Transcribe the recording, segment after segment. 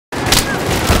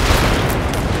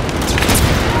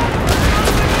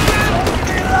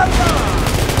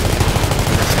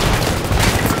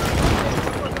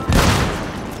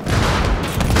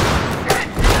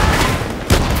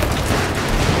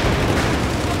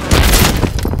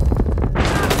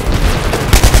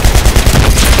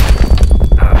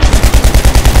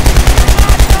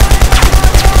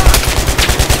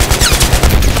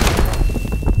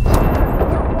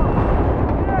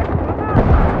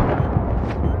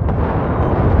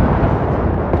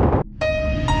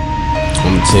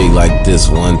tell you like this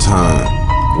one time.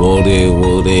 Whoa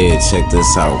there, check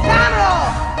this out,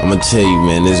 bro. I'ma tell you,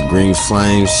 man, this green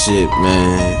flame shit,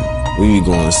 man, we be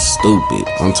going stupid.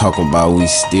 I'm talking about we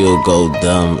still go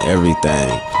dumb,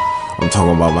 everything. I'm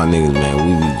talking about my niggas, man,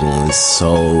 we be going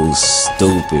so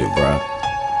stupid, bro.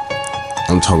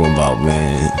 I'm talking about,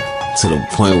 man, to the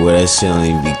point where that shit don't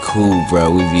even be cool,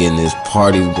 bro. We be in this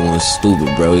party going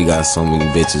stupid, bro. We got so many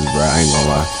bitches, bro, I ain't gonna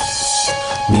lie.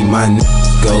 Me, my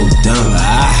niggas go dumb,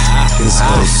 niggas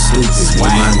go stupid. Me,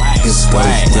 my niggas go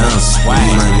dumb. Me,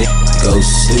 my niggas go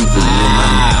stupid. Me, my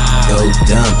niggas go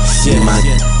dumb. Me, my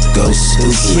niggas go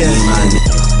stupid. Me, my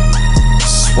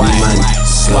niggas go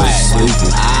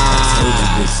stupid.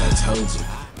 I told you.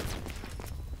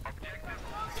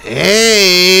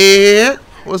 Hey,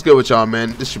 what's good with y'all,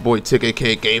 man? This your boy Tick,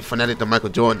 aka Game Fanatic, the Michael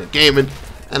Jordan of gaming,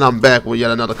 and I'm back with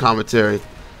yet another commentary.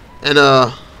 And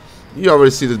you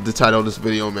already see the title of this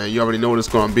video, man. You already know what it's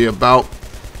going to be about.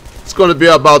 It's going to be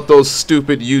about those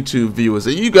stupid YouTube viewers,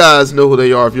 and you guys know who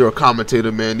they are if you're a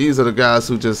commentator, man. These are the guys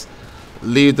who just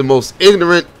leave the most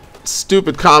ignorant,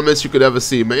 stupid comments you could ever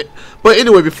see, man. But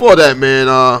anyway, before that, man,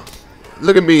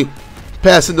 look at me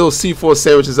passing those C4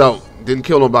 sandwiches out. Didn't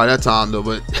kill nobody that time though,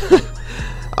 but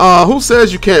who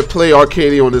says you can't play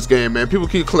arcade on this game, man? People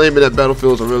keep claiming that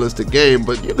Battlefield's a realistic game,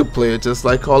 but you can play it just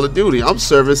like Call of Duty. I'm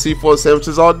serving C4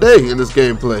 sandwiches all day in this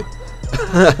gameplay.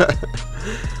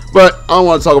 But I don't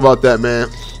want to talk about that, man.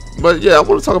 But yeah, I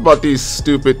want to talk about these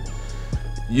stupid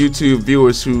YouTube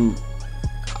viewers who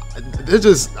they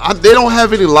don't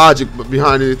have any logic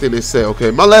behind anything they say. Okay,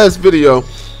 my last video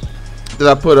that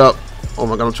I put up, oh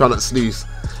my god, I'm trying not to sneeze.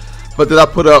 But did I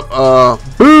put up,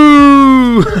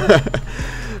 boo!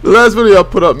 The last video I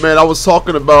put up, man, I was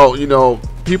talking about, you know,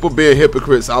 people being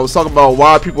hypocrites. I was talking about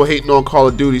why people hating on Call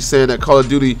of Duty, saying that Call of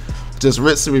Duty just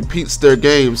rinse and repeats their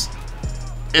games.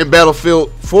 And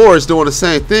Battlefield 4 is doing the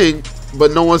same thing,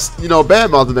 but no one's, you know,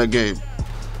 bad-mouthing that game.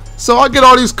 So I get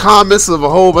all these comments of a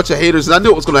whole bunch of haters, and I knew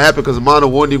it was going to happen because Mono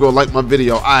warned you going to like my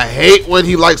video. I hate when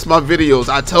he likes my videos.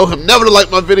 I tell him never to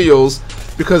like my videos,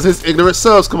 because his ignorant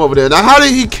subs come over there. Now, how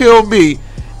did he kill me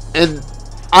and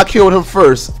I killed him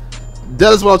first?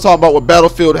 That is what I'm talking about with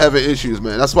Battlefield having issues,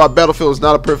 man. That's why Battlefield is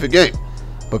not a perfect game.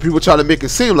 But people try to make it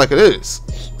seem like it is.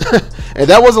 And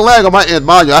that wasn't lag on my end,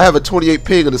 mind you. I have a 28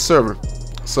 ping in the server.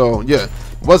 So, yeah, it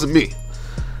wasn't me.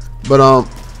 But,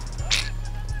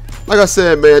 like I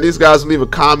said, man, these guys leave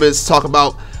comments, talk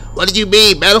about, what did you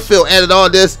mean? Battlefield added all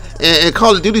this, and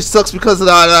Call of Duty sucks because of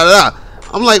da.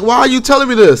 I'm like, why are you telling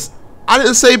me this? I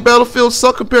didn't say Battlefield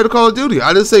suck compared to Call of Duty.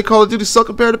 I didn't say Call of Duty suck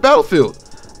compared to Battlefield.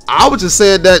 I was just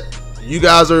saying that you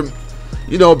guys are,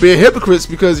 you know, being hypocrites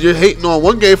because you're hating on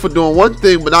one game for doing one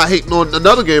thing, but not hating on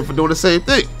another game for doing the same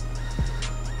thing.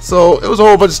 So it was a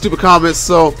whole bunch of stupid comments.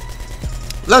 So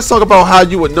let's talk about how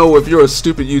you would know if you're a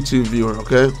stupid YouTube viewer,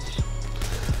 okay?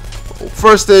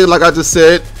 First thing, like I just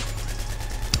said,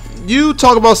 you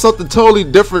talk about something totally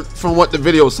different from what the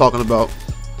video was talking about.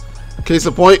 Case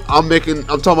in point, I'm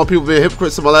talking about people being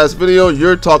hypocrites in my last video.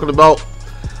 You're talking about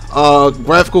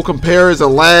graphical compares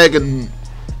and lag and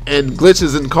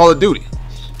glitches in Call of Duty.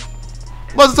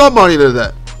 Wasn't talking about any of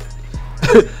that.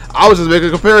 I was just making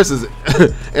comparisons.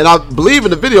 And I believe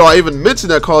in the video I even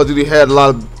mentioned that Call of Duty had a lot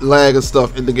of lag and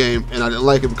stuff in the game, and I didn't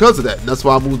like it because of that. And that's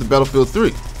why I moved to Battlefield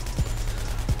 3.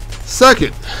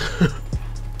 Second,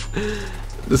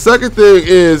 the second thing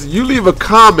is you leave a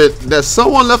comment that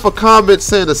someone left a comment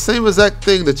saying the same exact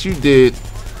thing that you did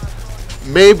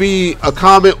maybe a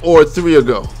comment or 3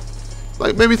 ago.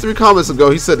 Like maybe 3 comments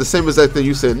ago he said the same exact thing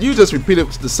you said. And you just repeated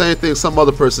the same thing some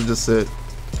other person just said.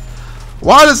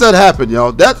 Why does that happen,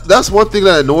 y'all? That's one thing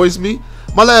that annoys me.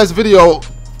 My last video,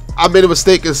 I made a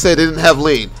mistake and said it didn't have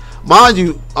lean. Mind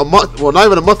you, a month, well not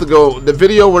even a month ago, the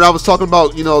video when I was talking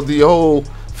about, you know, the whole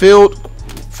field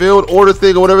order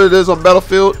thing or whatever it is on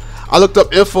Battlefield, I looked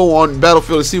up info on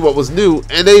Battlefield to see what was new,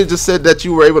 and they just said that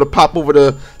you were able to pop over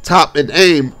the top and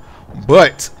aim,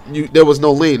 but there was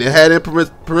no lean. It had in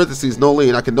parentheses no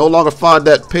lean. I can no longer find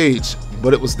that page,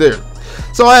 but it was there.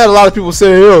 So I had a lot of people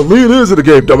saying, "Yo, lean is in the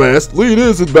game, dumbass. Lean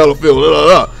is in Battlefield." Blah,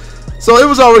 blah, blah. So it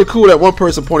was already cool that one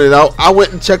person pointed it out. I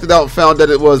went and checked it out and found that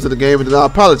it was in the game, and then I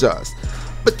apologized.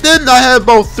 But then I had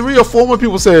about 3 or 4 more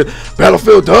people saying,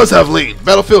 Battlefield does have lean.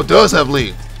 Battlefield does have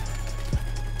lean.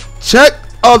 Check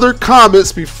other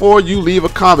comments before you leave a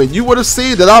comment. You would have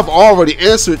seen that I've already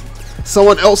answered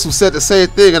someone else who said the same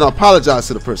thing, and I apologize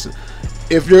to the person.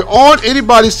 If you're on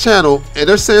anybody's channel and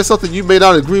they're saying something you may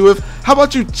not agree with, how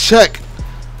about you check,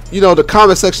 you know, the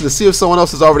comment section to see if someone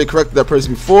else has already corrected that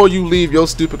person before you leave your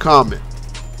stupid comment.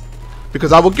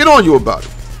 Because I will get on you about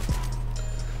it.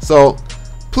 So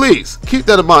Please keep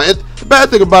that in mind. And the bad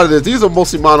thing about it is these are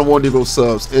mostly Modern War Negro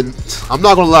subs, and I'm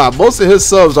not gonna lie, most of his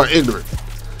subs are ignorant.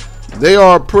 They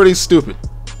are pretty stupid.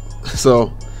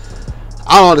 So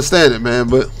I don't understand it, man.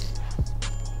 But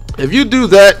if you do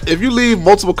that, if you leave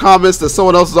multiple comments that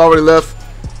someone else has already left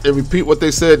and repeat what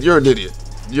they said, you're an idiot.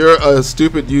 You're a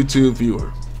stupid YouTube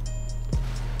viewer.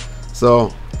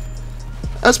 So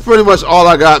that's pretty much all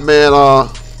I got, man.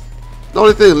 The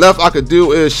only thing left I could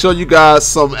do is show you guys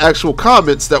some actual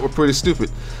comments that were pretty stupid.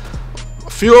 A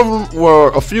few of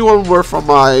them were from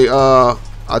my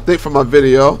I think from my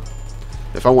video.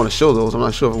 If I want to show those, I'm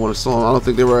not sure if I want to show them. I don't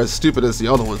think they were as stupid as the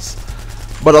other ones.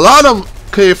 But a lot of them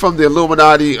came from the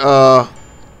Illuminati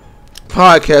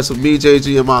podcast with me,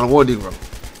 JG, and Modern War Negro.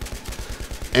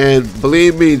 And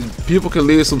believe me, people can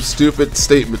leave some stupid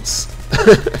statements.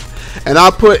 And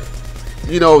I put,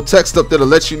 you know, text up there to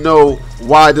let you know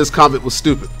why this comment was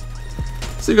stupid,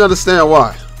 so you can understand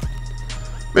why.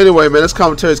 But anyway, man, this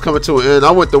commentary is coming to an end.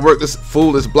 I went to work. This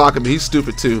fool is blocking me. He's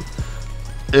stupid too.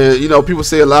 And you know, people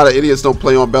say a lot of idiots don't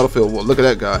play on Battlefield. Well, look at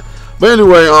that guy. But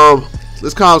anyway,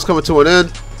 this comment's coming to an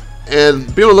end,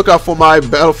 and be on the lookout for my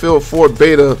Battlefield 4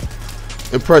 beta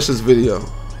impressions video.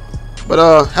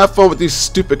 But have fun with these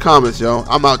stupid comments, yo.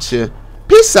 I'm out here.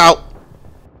 Peace out.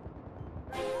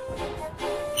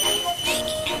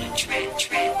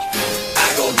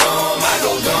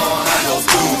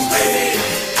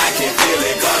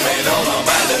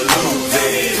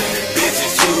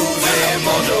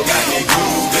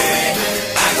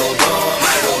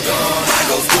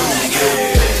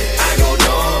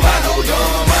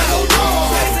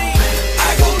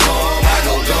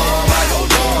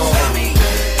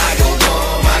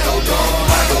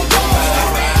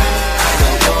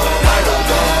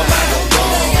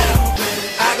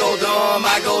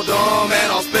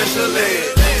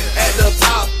 At the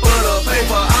top of the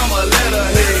paper, I'm a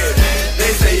letterhead.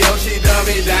 They say, yo, she dumb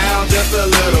me down just a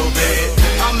little bit.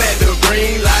 I'm at the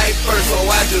green light first, so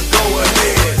I just go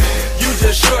ahead. You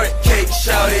just shortcake,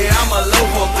 shawty, I'm a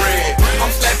loaf of bread.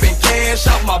 I'm slapping cash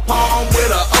off my palm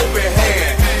with a